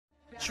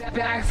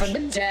Back from the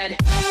dead.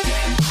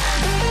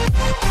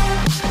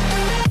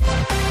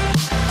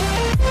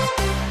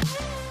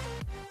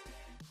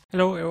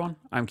 Hello everyone,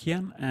 I'm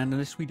Kehaan, and in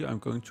this video I'm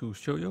going to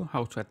show you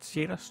how to add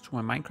shaders to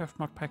my Minecraft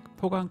mod pack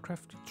Pokehaan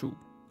Craft 2.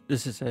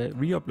 This is a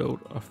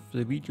re-upload of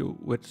the video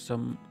with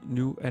some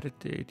new added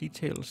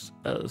details,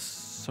 as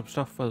some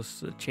stuff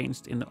was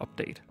changed in the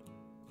update.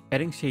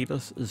 Adding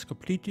shaders is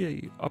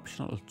completely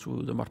optional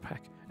to the mod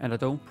pack, and I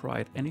don't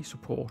provide any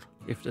support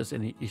if there's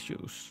any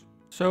issues.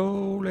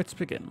 So let's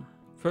begin.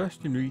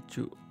 First you need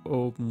to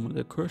open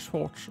the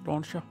CurseForge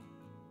Launcher,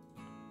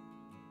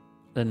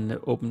 then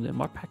open the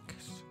mod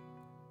packs,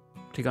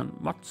 click on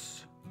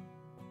mods,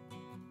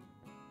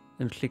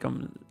 then click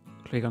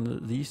on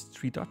these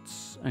three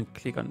dots and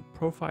click on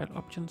profile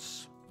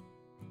options.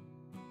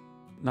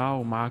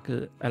 Now mark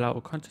allow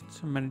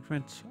content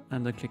management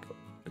and then click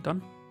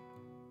done.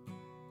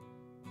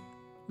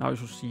 Now you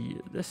should see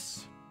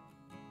this.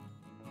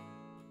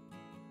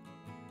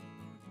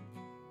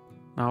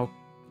 Now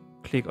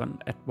click on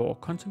add more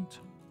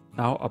content.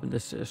 Now up in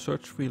this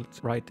search field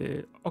write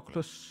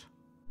Oculus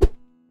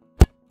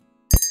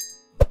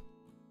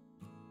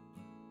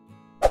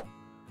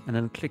and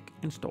then click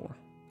install.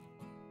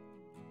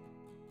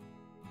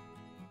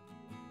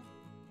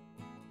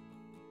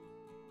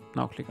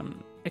 Now click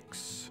on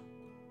X.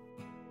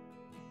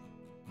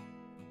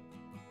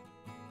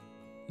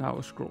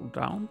 Now scroll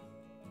down.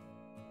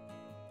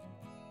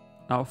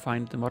 Now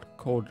find the mod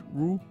called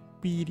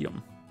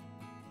Rubidium.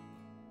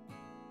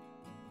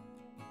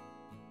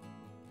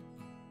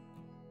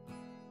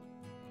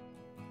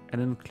 And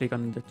then click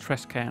on the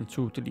trash can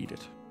to delete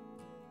it.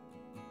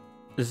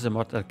 This is a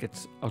mod that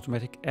gets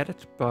automatic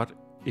added, but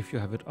if you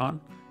have it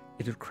on,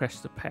 it will crash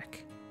the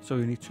pack, so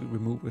you need to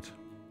remove it.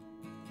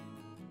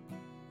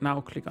 Now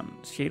click on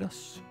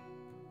shaders,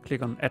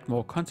 click on add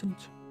more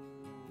content,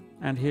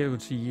 and here you can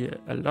see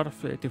a lot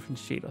of different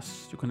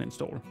shaders you can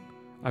install.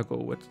 I'll go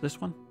with this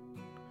one.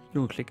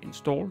 You can click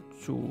install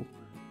to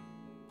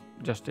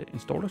just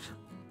install it,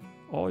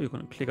 or you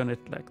can click on it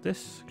like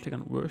this, click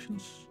on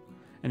versions,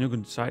 and you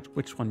can decide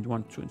which one you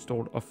want to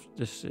install of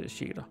this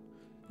shader.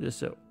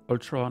 There's a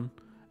Ultra one,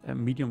 a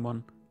medium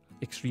one,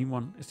 extreme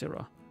one,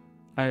 etc.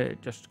 I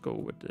just go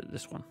with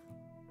this one.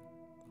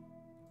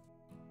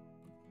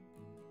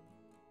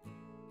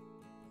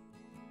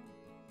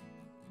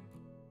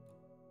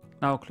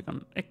 Now click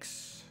on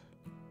X.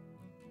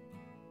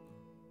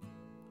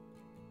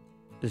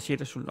 The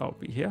shader should now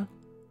be here.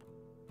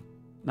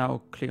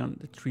 Now click on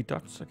the three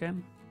dots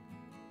again.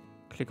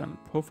 Click on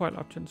profile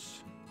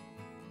options.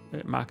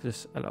 Mark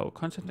this allow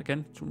content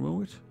again to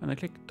remove it, and I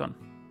click done.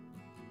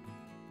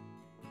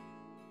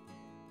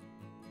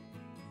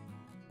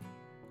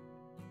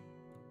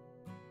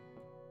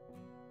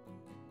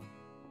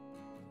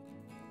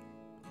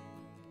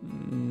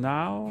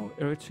 Now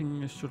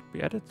everything should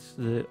be added,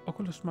 the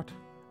Oculus mod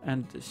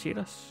and the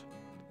shaders.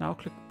 Now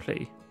click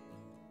play.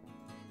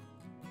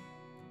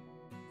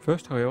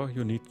 First, however,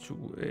 you need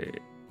to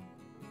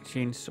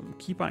change some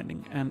key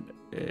binding and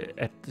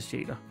add the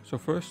shader. So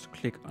first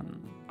click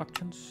on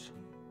options,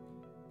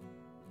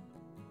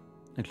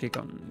 then click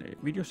on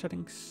video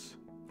settings,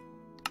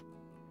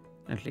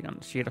 then click on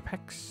shader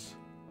packs,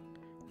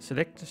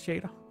 select the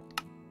shader,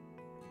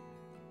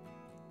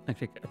 then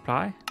click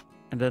apply,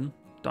 and then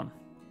done.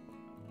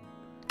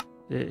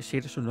 The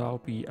shader should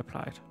now be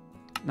applied.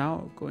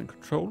 Now go in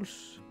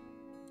controls,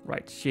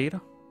 write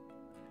shader,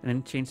 and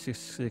then change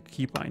this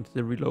keybind to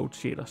the reload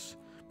shaders,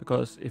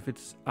 because if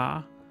it's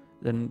R,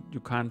 then you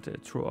can't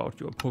throw out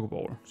your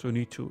Pokeball, so you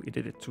need to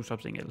edit it to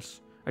something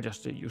else. I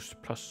just use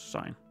plus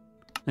sign.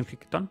 Then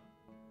click done,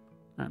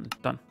 and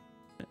done.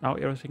 Now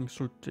everything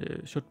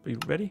should be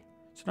ready.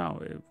 So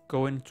now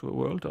go into a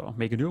world or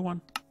make a new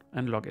one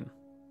and log in.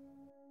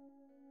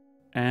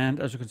 And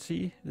as you can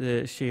see,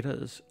 the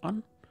shader is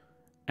on,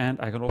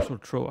 and I can also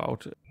throw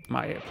out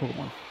my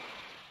Pokemon.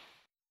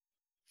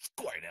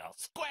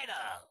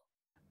 Squirtle!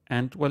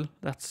 And well,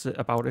 that's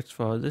about it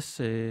for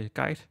this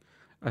guide.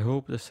 I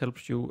hope this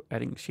helps you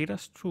adding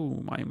shaders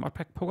to my mod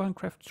pack Pokehaan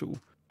Craft 2.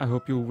 I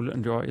hope you will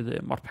enjoy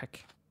the mod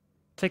pack.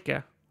 Take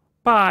care.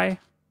 Bye!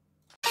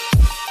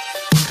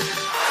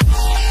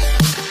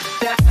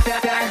 Back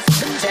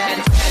from the dead.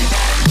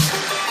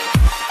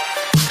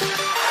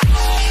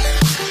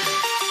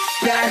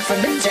 Back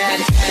from the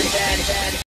dead.